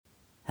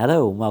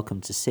Hello and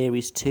welcome to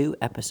Series 2,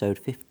 Episode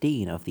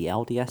 15 of the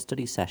LDS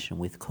Study Session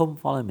with Come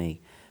Follow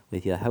Me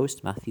with your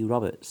host Matthew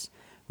Roberts.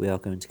 We are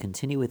going to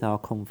continue with our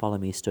Come Follow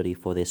Me study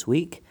for this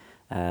week,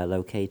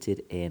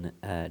 located in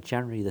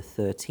January the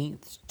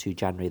 13th to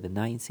January the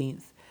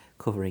 19th,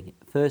 covering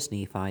 1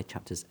 Nephi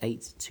chapters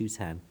 8 to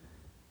 10.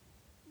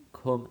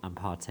 Come and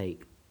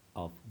partake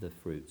of the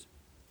fruit.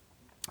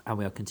 And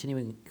we are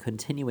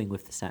continuing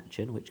with the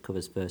section which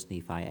covers 1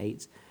 Nephi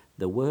 8.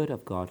 The word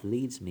of God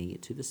leads me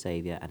to the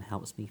Saviour and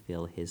helps me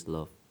feel his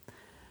love.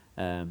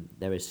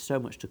 There is so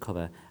much to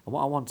cover. And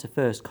what I want to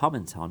first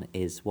comment on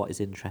is what is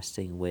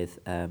interesting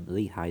with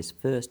Lehi's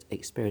first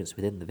experience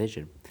within the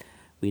vision.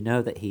 We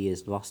know that he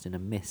is lost in a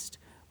mist,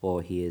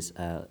 or he is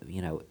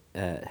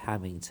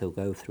having to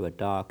go through a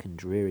dark and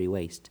dreary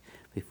waste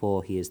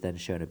before he is then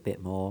shown a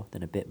bit more,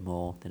 then a bit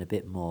more, then a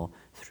bit more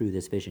through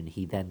this vision.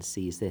 He then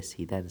sees this,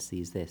 he then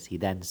sees this, he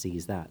then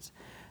sees that.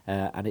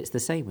 And it's the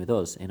same with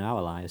us in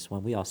our lives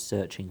when we are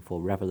searching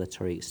for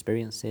revelatory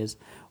experiences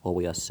or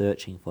we are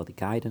searching for the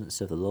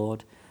guidance of the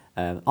Lord.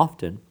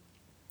 Often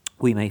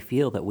we may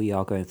feel that we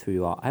are going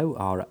through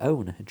our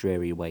own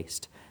dreary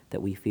waste,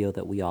 that we feel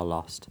that we are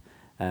lost.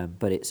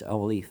 But it's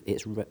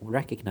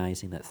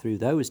recognizing that through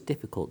those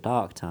difficult,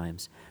 dark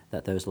times,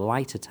 that those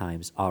lighter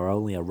times are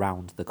only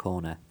around the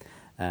corner,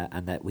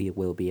 and that we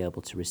will be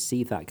able to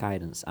receive that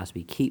guidance as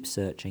we keep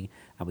searching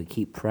and we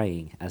keep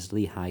praying, as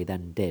Lehi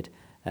then did,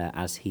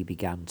 as he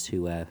began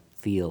to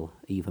feel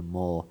even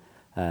more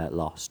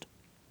lost.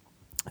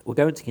 We're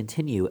going to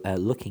continue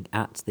looking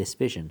at this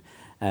vision,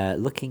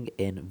 looking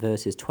in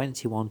verses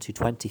 21 to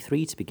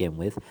 23 to begin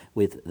with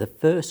the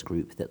first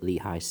group that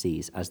Lehi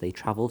sees as they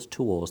travelled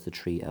towards the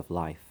tree of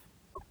life.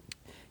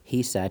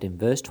 He said in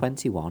verse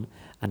 21,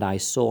 "And I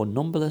saw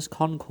numberless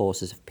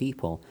concourses of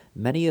people,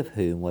 many of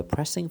whom were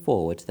pressing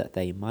forward that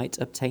they might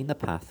obtain the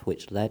path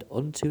which led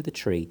unto the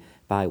tree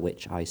by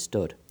which I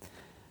stood."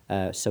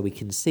 So we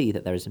can see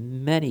that there is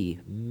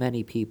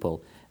many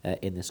people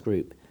in this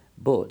group.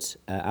 But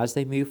as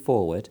they move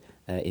forward,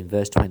 in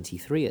verse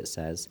 23 it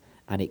says,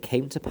 "And it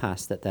came to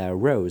pass that there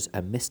arose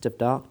a mist of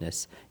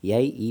darkness,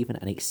 yea, even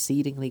an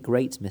exceedingly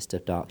great mist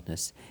of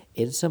darkness,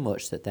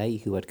 insomuch that they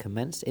who had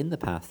commenced in the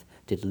path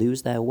did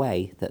lose their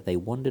way, that they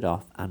wandered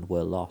off and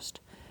were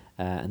lost."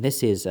 And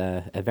this is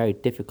a very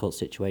difficult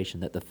situation,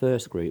 that the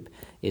first group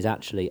is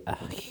actually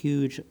a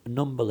huge,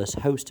 numberless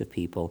host of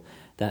people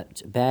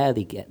that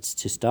barely gets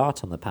to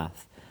start on the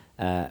path,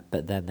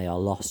 but then they are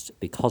lost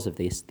because of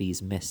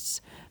these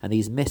mists. And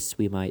these mists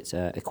we might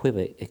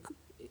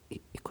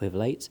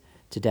equivalate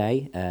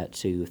today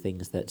to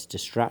things that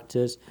distract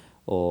us,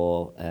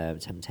 or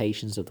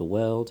temptations of the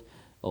world,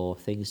 or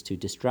things to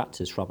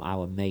distract us from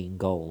our main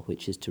goal,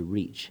 which is to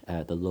reach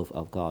the love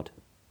of God.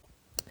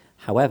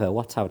 However,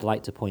 what I would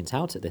like to point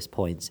out at this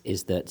point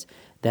is that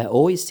there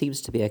always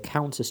seems to be a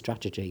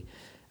counter-strategy,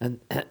 and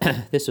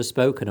this was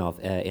spoken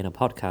of in a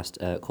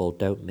podcast called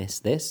Don't Miss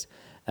This,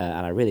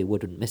 and I really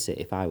wouldn't miss it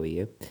if I were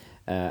you.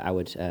 I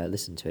would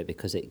listen to it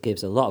because it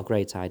gives a lot of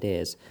great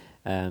ideas.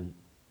 And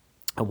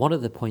one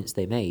of the points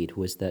they made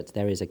was that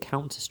there is a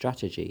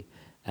counter-strategy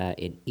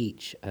in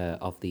each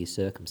of these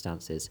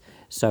circumstances.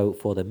 So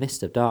for the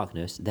mist of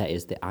darkness, there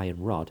is the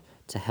iron rod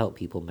to help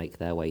people make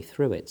their way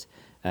through it.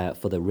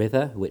 For the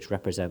river, which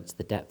represents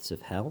the depths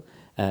of hell,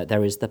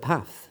 there is the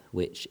path,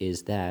 which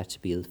is there to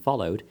be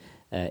followed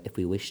if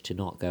we wish to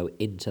not go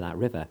into that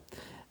river.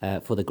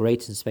 For the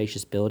great and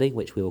spacious building,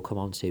 which we will come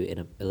on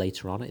to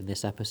later on in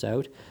this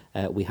episode,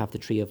 we have the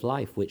tree of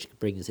life, which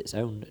brings its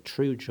own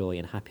true joy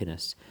and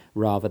happiness,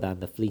 rather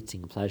than the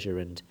fleeting pleasure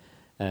and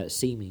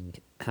seeming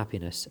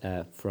happiness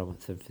from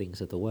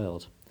things of the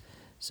world.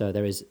 So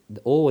there is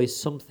always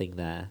something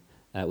there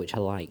which I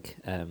like,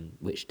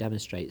 which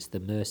demonstrates the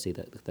mercy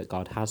that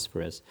God has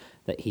for us,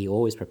 that he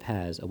always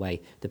prepares a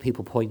way. The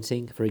people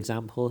pointing, for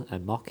example,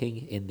 and mocking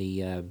in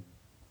the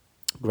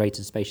great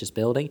and spacious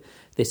building,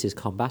 this is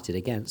combated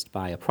against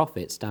by a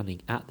prophet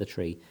standing at the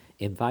tree,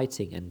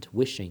 inviting and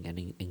wishing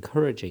and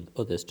encouraging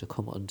others to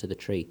come unto the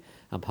tree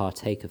and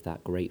partake of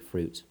that great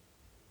fruit.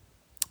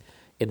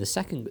 In the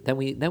second, then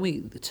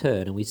we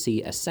turn and we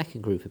see a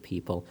second group of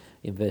people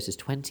in verses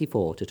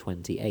 24 to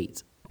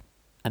 28.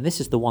 And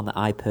this is the one that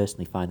I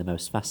personally find the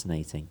most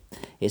fascinating.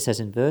 It says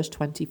in verse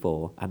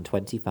 24 and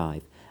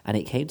 25, "And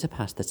it came to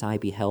pass that I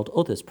beheld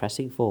others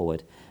pressing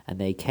forward, and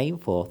they came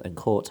forth and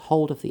caught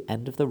hold of the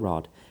end of the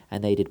rod,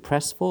 and they did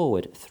press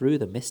forward through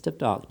the mist of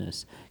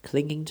darkness,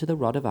 clinging to the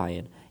rod of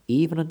iron,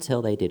 even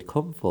until they did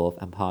come forth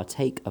and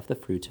partake of the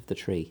fruit of the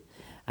tree.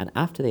 And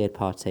after they had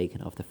partaken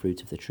of the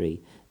fruit of the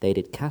tree, they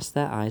did cast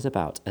their eyes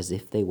about as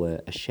if they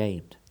were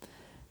ashamed."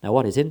 Now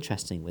what is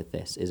interesting with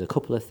this is a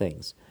couple of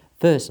things.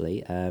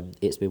 Firstly,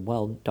 it's been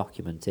well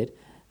documented,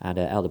 and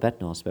Elder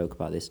Bednar spoke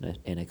about this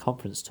in a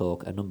conference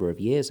talk a number of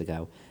years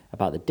ago,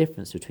 about the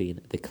difference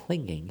between the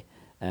clinging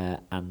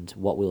and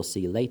what we'll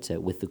see later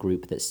with the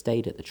group that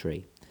stayed at the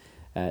tree.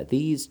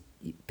 These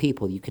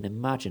people, you can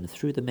imagine,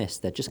 through the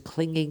mist, they're just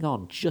clinging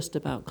on, just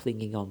about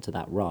clinging on to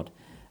that rod.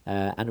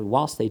 And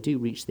whilst they do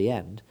reach the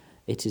end,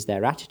 it is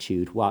their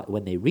attitude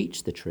when they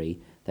reach the tree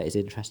that is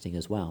interesting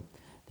as well.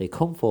 They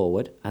come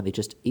forward and they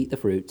just eat the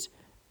fruit,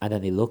 and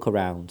then they look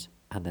around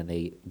and then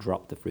they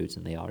drop the fruit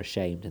and they are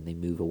ashamed and they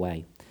move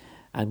away.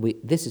 And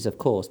this is, of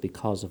course,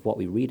 because of what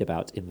we read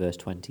about in verse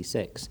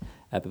 26.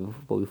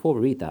 But before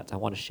we read that, I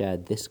want to share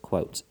this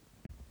quote.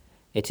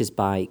 It is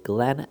by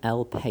Glenn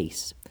L.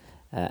 Pace,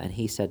 and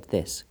he said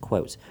this,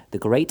 quote, "The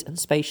great and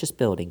spacious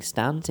building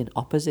stands in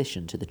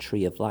opposition to the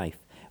tree of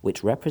life,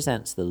 which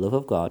represents the love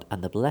of God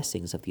and the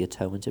blessings of the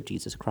atonement of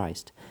Jesus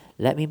Christ.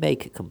 Let me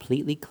make it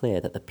completely clear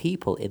that the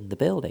people in the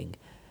building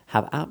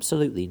have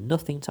absolutely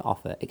nothing to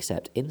offer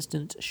except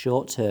instant,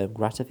 short-term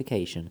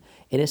gratification,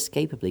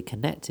 inescapably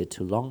connected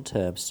to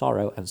long-term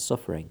sorrow and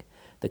suffering.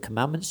 The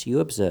commandments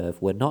you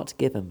observe were not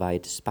given by a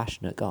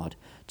dispassionate God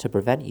to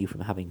prevent you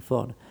from having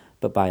fun,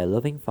 but by a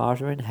loving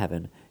Father in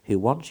heaven who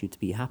wants you to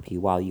be happy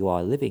while you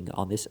are living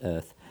on this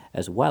earth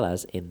as well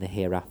as in the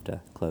hereafter."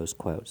 Close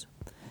quote.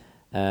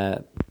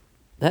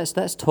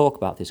 Let's talk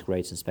about this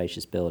great and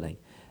spacious building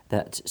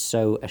that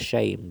so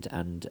ashamed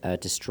and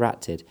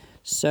distracted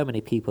so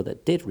many people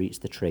that did reach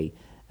the tree,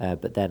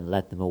 but then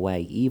led them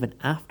away even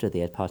after they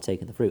had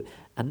partaken of the fruit.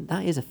 And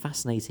that is a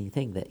fascinating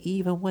thing, that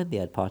even when they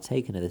had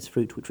partaken of this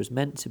fruit, which was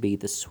meant to be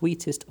the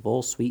sweetest of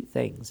all sweet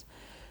things,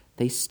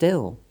 they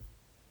still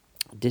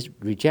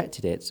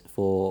rejected it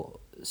for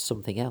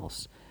something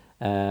else.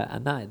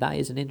 And that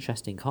is an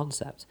interesting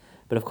concept.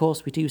 But of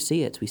course, we do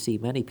see it. We see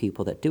many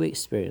people that do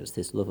experience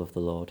this love of the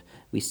Lord.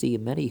 We see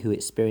many who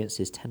experience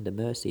his tender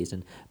mercies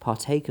and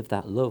partake of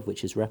that love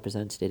which is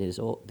represented in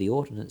the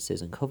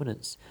ordinances and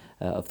covenants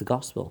of the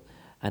gospel.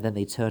 And then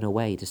they turn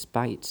away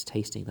despite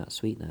tasting that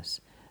sweetness.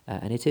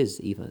 And it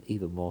is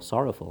even more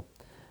sorrowful.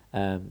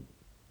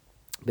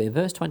 But in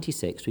verse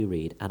 26 we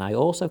read, "And I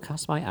also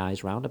cast my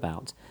eyes round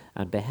about,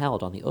 and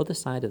beheld on the other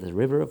side of the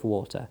river of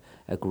water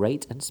a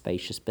great and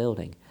spacious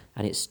building,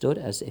 and it stood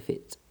as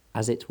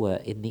it were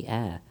in the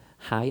air,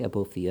 high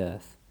above the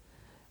earth."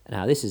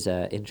 Now this is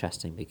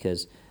interesting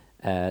because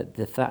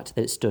the fact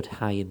that it stood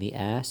high in the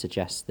air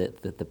suggests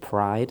that the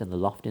pride and the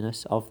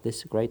loftiness of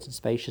this great and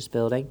spacious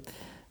building.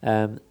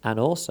 And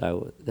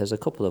also, there's a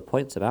couple of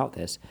points about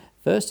this.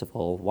 First of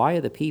all, why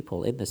are the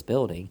people in this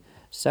building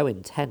so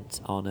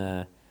intent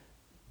on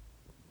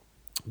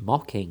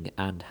mocking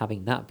and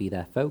having that be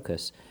their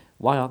focus?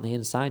 Why aren't they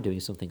inside doing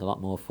something a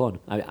lot more fun?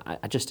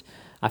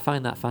 I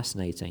find that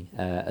fascinating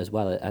as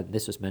well. And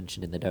this was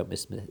mentioned in the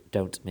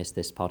Don't Miss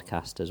This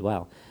podcast as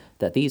well,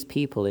 that these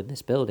people in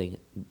this building,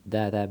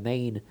 their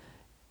main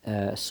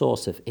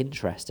source of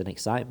interest and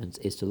excitement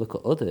is to look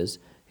at others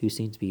who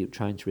seem to be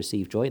trying to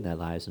receive joy in their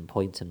lives and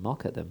point and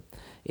mock at them.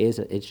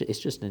 It's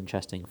just an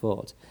interesting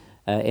thought.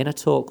 In a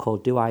talk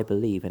called Do I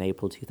Believe in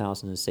April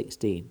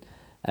 2016,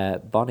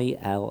 Bonnie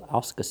L.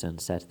 Oscarson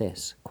said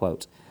this,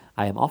 quote,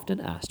 "I am often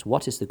asked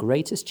what is the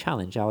greatest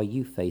challenge our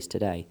youth face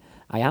today.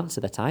 I answer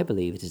that I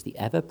believe it is the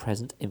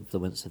ever-present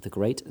influence of the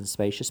great and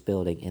spacious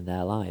building in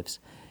their lives.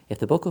 If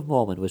the Book of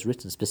Mormon was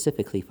written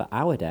specifically for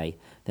our day,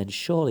 then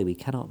surely we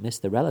cannot miss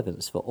the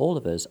relevance for all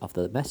of us of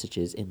the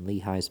messages in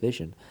Lehi's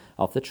vision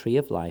of the tree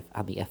of life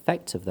and the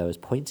effect of those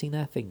pointing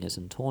their fingers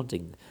and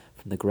taunting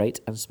from the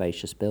great and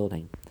spacious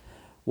building.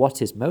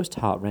 What is most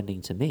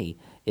heartrending to me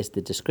is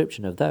the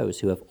description of those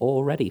who have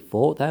already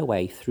fought their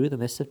way through the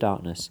mist of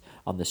darkness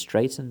on the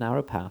straight and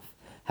narrow path,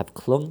 have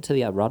clung to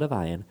the rod of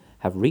iron,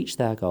 have reached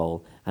their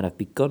goal, and have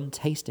begun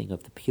tasting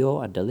of the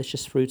pure and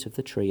delicious fruit of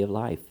the tree of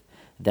life.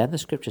 Then the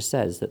scripture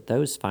says that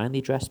those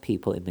finely dressed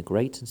people in the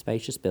great and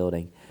spacious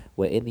building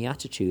were in the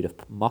attitude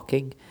of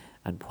mocking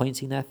and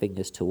pointing their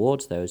fingers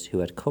towards those who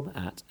had come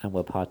at and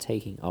were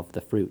partaking of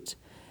the fruit.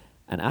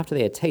 And after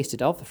they had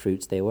tasted of the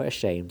fruits, they were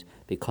ashamed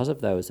because of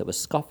those that were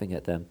scoffing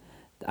at them,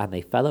 and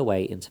they fell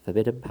away into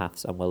forbidden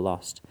paths and were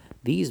lost."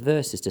 These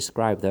verses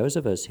describe those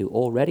of us who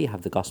already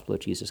have the gospel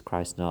of Jesus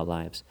Christ in our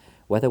lives.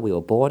 Whether we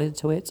were born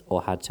into it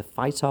or had to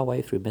fight our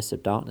way through mists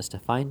of darkness to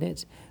find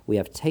it, we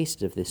have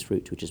tasted of this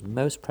fruit which is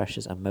most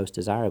precious and most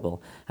desirable,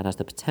 and has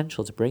the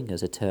potential to bring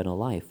us eternal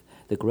life,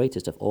 the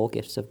greatest of all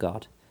gifts of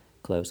God.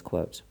 Close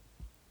quote.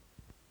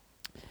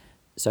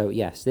 So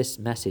yes, this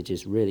message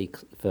is really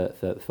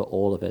for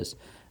all of us.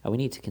 And we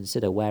need to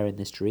consider where in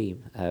this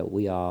dream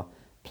we are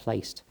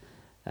placed.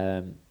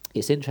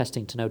 It's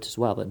interesting to note as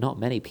well that not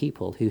many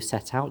people who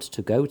set out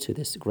to go to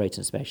this great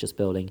and spacious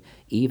building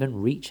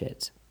even reach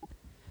it.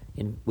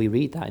 We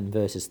read that in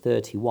verses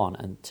 31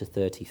 and to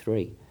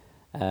 33.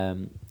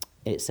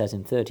 It says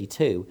in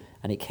 32,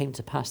 "And it came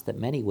to pass that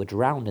many were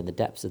drowned in the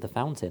depths of the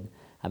fountain,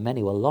 and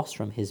many were lost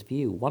from his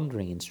view,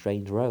 wandering in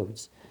strange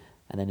roads."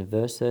 And then in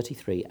verse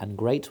 33, "And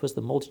great was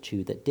the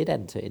multitude that did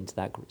enter into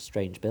that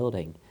strange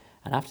building.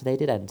 And after they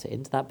did enter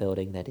into that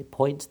building, they did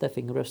point their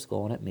finger of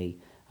scorn at me,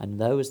 and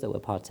those that were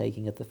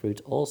partaking of the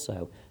fruit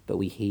also, but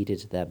we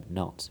heeded them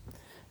not."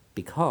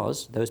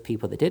 Because those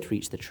people that did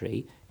reach the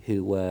tree,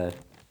 who were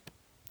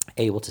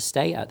able to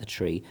stay at the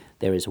tree,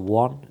 there is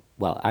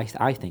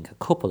I think a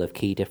couple of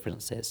key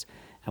differences.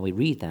 And we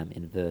read them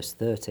in verse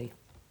 30.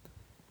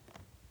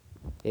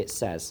 It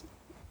says,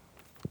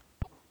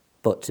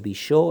 But to be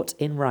short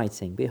in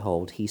writing,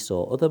 behold, he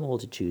saw other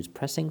multitudes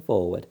pressing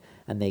forward,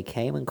 and they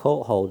came and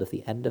caught hold of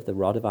the end of the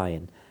rod of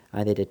iron,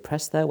 and they did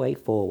press their way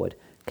forward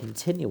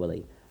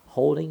continually,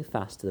 holding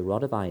fast to the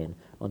rod of iron,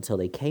 until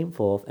they came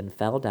forth and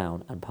fell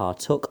down and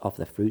partook of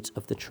the fruit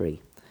of the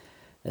tree.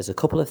 There's a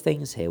couple of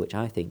things here which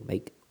I think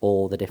make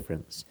all the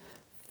difference.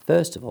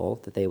 First of all,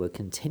 that they were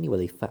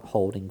continually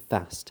holding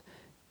fast.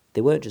 They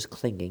weren't just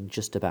clinging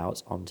just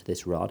about onto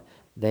this rod.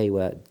 They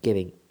were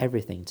giving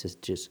everything to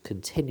just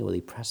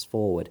continually press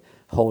forward,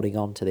 holding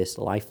on to this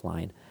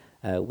lifeline,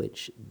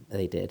 which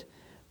they did.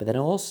 But then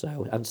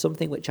also, and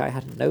something which I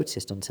hadn't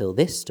noticed until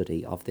this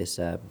study of this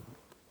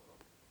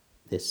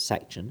this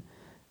section,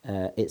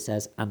 it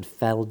says, and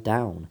fell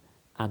down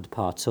and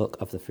partook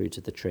of the fruit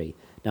of the tree.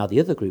 Now, the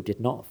other group did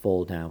not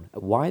fall down.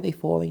 Why are they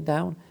falling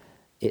down?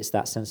 It's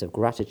that sense of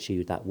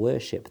gratitude, that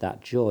worship,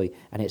 that joy.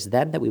 And it's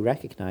then that we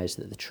recognize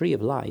that the tree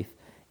of life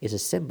is a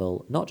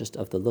symbol not just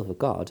of the love of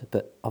God,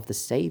 but of the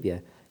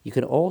Saviour. You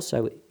can almost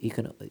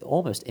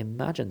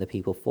imagine the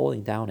people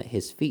falling down at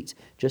his feet,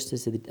 just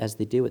as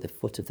they do at the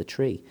foot of the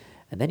tree.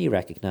 And then you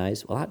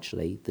recognize, well,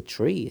 actually, the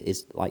tree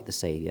is like the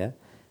Saviour,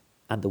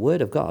 and the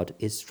word of God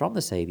is from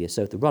the Saviour.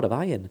 So the rod of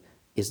iron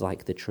is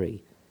like the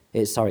tree.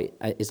 Is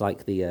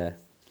like the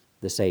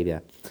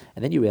Saviour.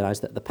 And then you realize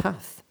that the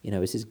path,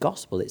 is his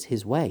gospel, it's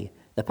his way.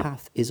 The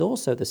path is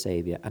also the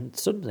Saviour. And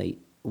suddenly,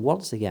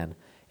 once again,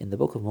 in the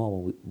Book of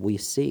Mormon, we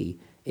see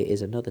it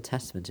is another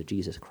testament of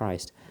Jesus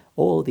Christ.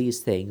 All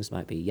these things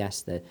might be,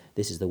 yes,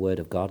 this is the word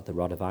of God, the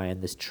rod of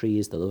iron, this tree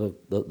is the love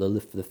of,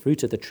 the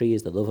fruit of the tree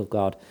is the love of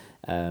God,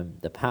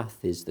 the path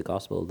is the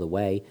gospel, the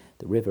way,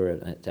 the river,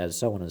 and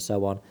so on and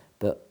so on.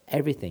 But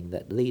everything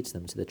that leads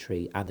them to the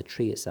tree, and the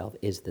tree itself,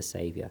 is the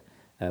Saviour.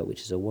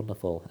 Which is a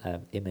wonderful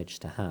image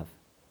to have.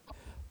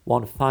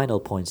 One final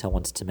point I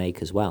wanted to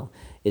make as well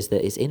is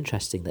that it's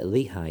interesting that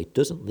Lehi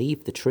doesn't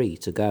leave the tree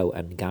to go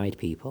and guide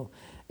people.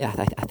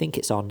 I think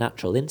it's our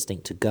natural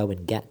instinct to go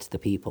and get the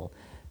people,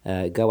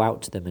 go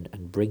out to them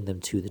and bring them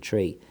to the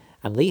tree.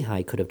 And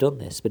Lehi could have done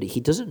this, but he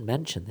doesn't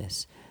mention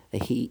this.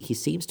 He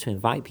seems to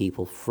invite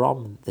people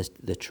from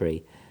the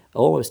tree,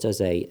 almost as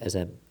a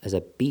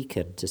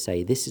beacon to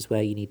say, this is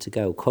where you need to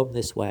go, come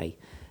this way.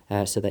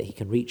 So that he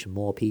can reach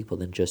more people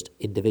than just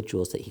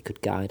individuals that he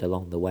could guide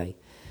along the way.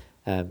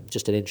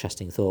 Just an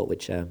interesting thought,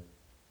 which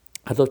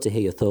I'd love to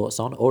hear your thoughts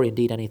on, or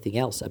indeed anything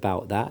else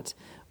about that,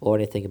 or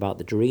anything about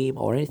the dream,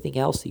 or anything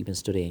else that you've been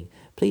studying.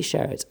 Please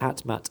share it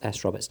at Matt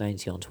S. Roberts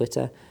 90 on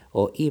Twitter,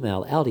 or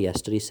email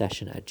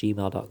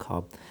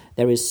ldsstudysession@gmail.com.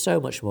 There is so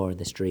much more in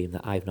this dream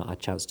that I've not had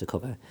a chance to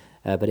cover,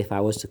 but if I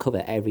was to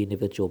cover every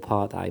individual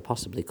part that I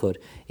possibly could,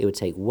 it would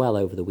take well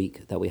over the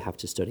week that we have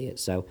to study it.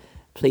 So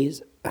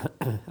please,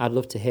 I'd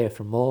love to hear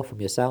more from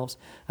yourselves,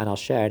 and I'll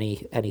share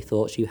any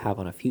thoughts you have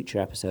on a future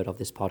episode of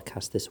this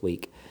podcast this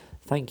week.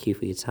 Thank you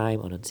for your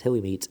time, and until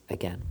we meet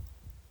again.